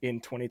 games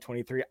in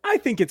 2023. I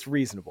think it's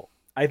reasonable.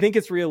 I think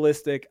it's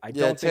realistic. I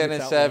don't think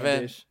it's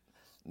outlandish.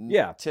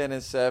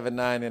 10-7,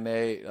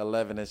 9-8,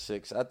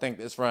 11-6. I think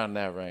it's around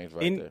that range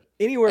there.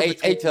 Anywhere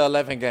 8 to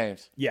 11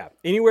 games. Yeah,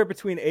 anywhere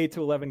between 8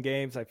 to 11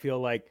 games. I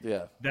feel like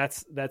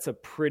that's a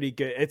pretty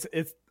good.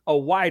 It's a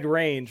wide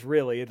range,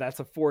 really. That's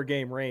a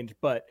 4-game range,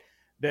 but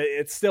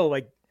it's still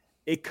like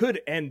it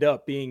could end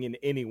up being in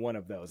any one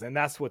of those, and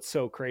that's what's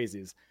so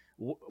crazy is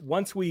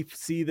once we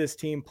see this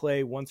team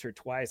play once or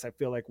twice, I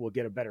feel like we'll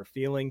get a better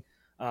feeling.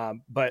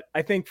 But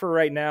I think for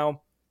right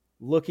now,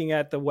 looking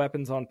at the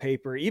weapons on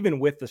paper, even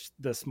with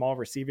the small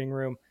receiving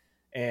room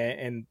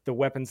and the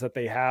weapons that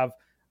they have,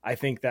 I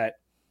think that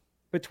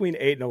between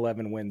 8 and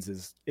 11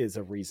 wins is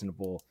a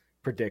reasonable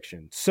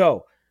prediction.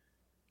 So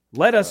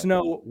let us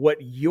know what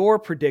your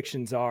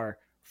predictions are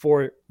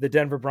for the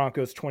Denver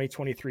Broncos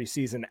 2023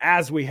 season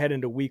as we head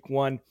into week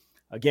 1.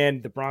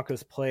 Again, the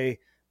Broncos play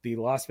the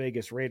Las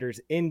Vegas Raiders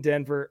in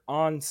Denver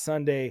on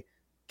Sunday,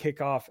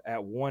 kickoff at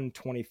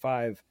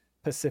 1:25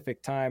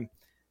 Pacific time.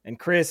 And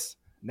Chris,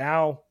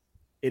 now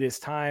it is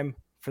time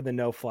for the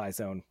no-fly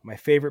zone, my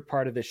favorite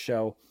part of this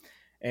show.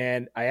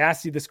 And I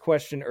asked you this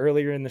question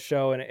earlier in the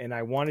show, and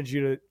I wanted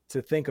you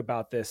to think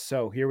about this.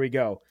 So here we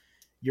go.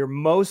 Your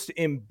most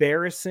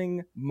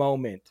embarrassing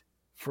moment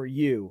for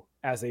you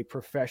as a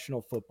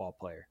professional football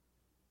player.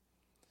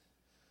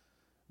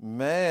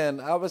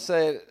 Man, I would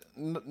say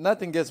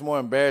nothing gets more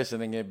embarrassing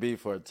than getting beat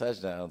for a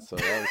touchdown. So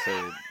I would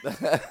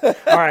say,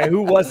 all right,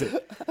 who was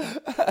it?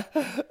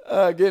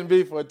 Getting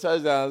beat for a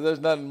touchdown. There's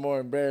nothing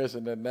more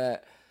embarrassing than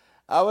that.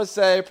 I would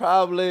say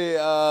probably,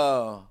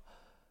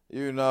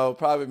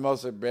 probably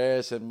most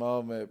embarrassing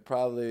moment.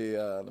 Probably,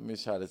 let me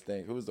try to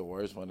think. Who's the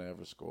worst one that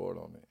ever scored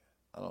on me?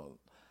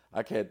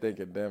 I can't think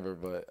of Denver,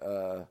 but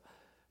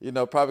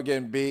probably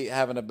getting beat,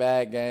 having a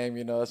bad game.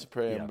 It's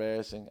pretty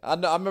embarrassing. I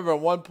remember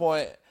at one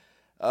point.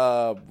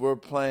 We're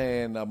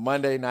playing a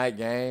Monday night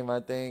game, I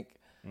think,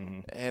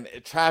 and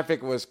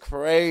traffic was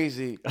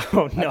crazy.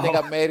 Oh, no. I think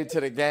I made it to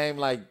the game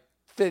like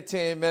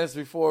 15 minutes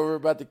before we were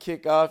about to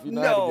kick off. I had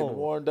to get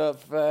warmed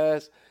up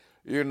fast.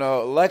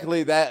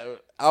 Luckily that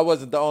I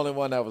wasn't the only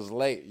one that was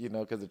late,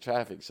 because of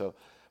traffic. So,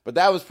 but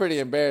that was pretty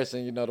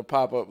embarrassing, to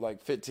pop up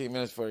like 15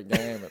 minutes for a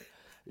game and,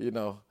 you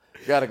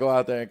got to go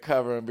out there and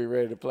cover and be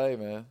ready to play,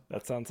 man.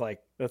 That sounds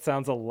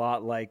a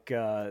lot like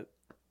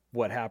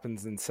what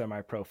happens in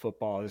semi-pro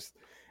football.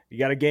 You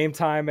got a game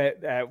time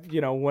at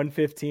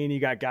 1:15. You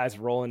got guys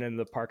rolling into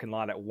the parking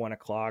lot at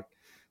 1:00,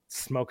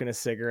 smoking a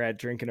cigarette,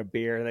 drinking a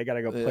beer. They got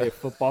to go play a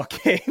football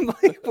game.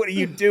 Like, what are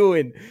you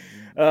doing?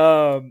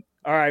 All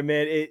right,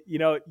 man.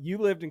 You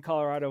lived in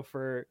Colorado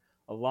for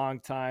a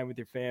long time with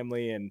your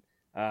family, and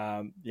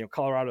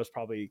Colorado is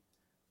probably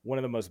one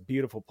of the most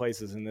beautiful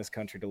places in this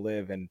country to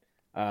live. And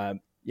I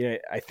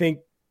think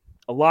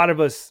a lot of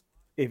us,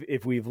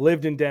 if we've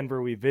lived in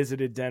Denver, we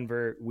visited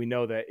Denver, we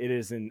know that it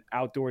is an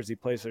outdoorsy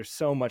place. There's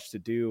so much to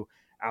do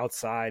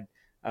outside.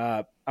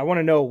 I want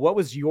to know, what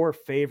was your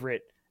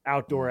favorite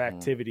outdoor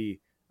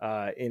activity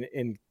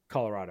in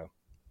Colorado?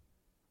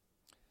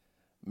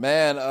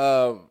 Man,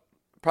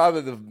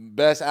 probably the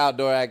best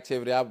outdoor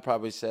activity, I would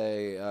probably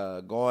say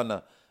we're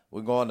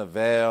going to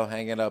Vail,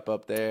 hanging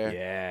up there.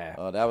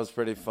 Yeah. That was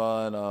pretty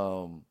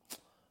fun.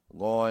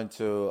 Going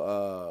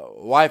to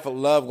wife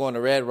love going to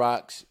Red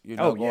Rocks,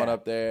 going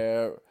up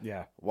there,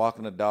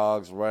 walking the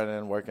dogs,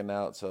 running, working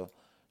out. So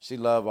she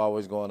loved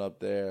always going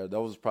up there.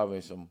 Those was probably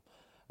some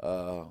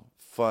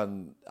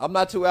fun. I'm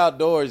not too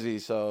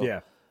outdoorsy, so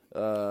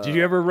did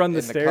you ever run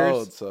the stairs?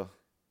 Cold, so.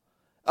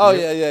 Oh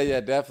yeah,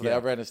 definitely. Yeah. I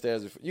ran the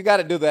stairs before. You got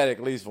to do that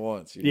at least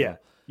once.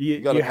 You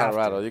go to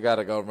Colorado, you got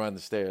to go run the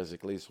stairs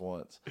at least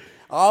once.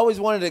 I always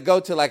wanted to go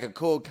to like a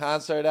cool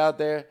concert out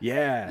there.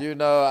 Yeah.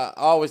 I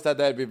always thought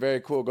that'd be very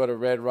cool. Go to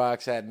Red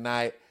Rocks at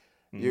night,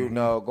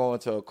 going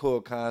to a cool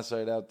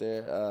concert out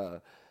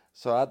there.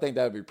 So I think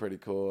that'd be pretty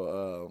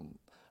cool.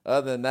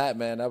 Other than that,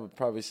 man, I would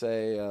probably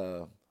say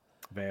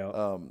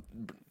Vail.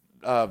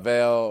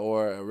 Vail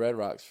or Red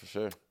Rocks for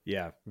sure.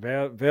 Yeah,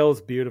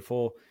 Vail's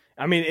beautiful.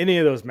 I mean, any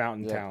of those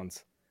mountain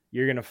towns,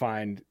 you're gonna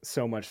find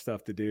so much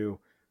stuff to do,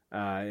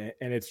 and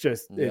it's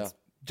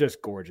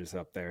just gorgeous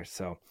up there.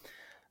 So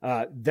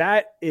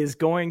that is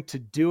going to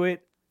do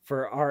it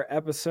for our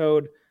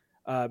episode.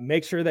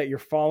 Make sure that you're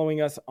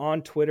following us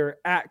on Twitter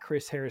at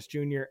Chris Harris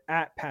Jr.,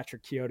 at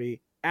Patrick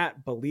Chiotti,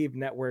 at Believe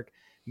Network.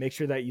 Make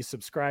sure that you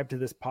subscribe to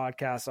this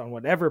podcast on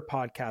whatever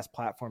podcast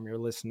platform you're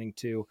listening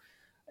to.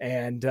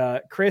 And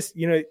Chris,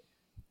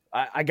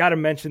 I got to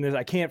mention this.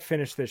 I can't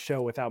finish this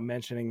show without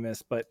mentioning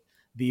this, but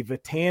the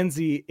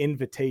Vitanzi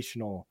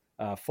Invitational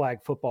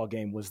flag football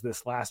game was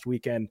this last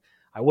weekend.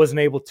 I wasn't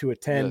able to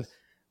attend,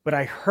 but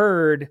I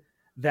heard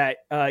that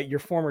your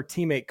former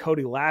teammate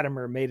Cody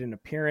Latimer made an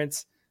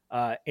appearance,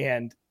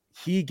 and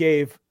he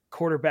gave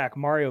quarterback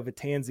Mario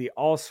Vitanzi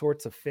all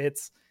sorts of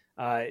fits.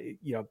 I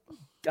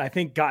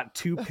think got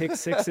 2 pick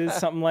sixes,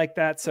 something like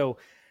that. So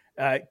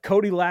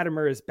Cody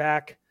Latimer is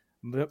back.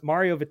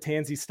 Mario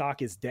Vitanzi's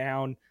stock is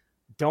down.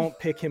 Don't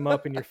pick him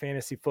up in your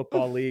fantasy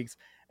football leagues.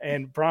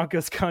 And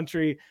Broncos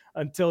country,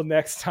 until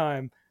next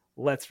time,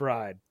 let's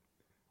ride.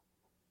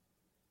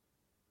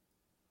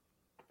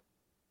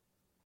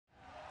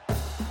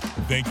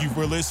 Thank you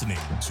for listening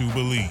to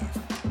Believe.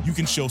 You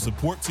can show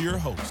support to your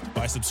host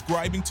by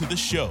subscribing to the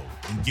show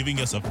and giving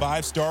us a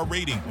 5-star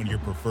rating on your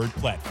preferred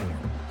platform.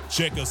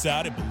 Check us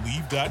out at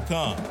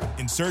Believe.com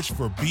and search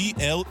for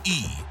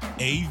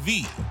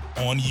BLEAV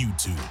on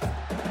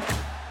YouTube.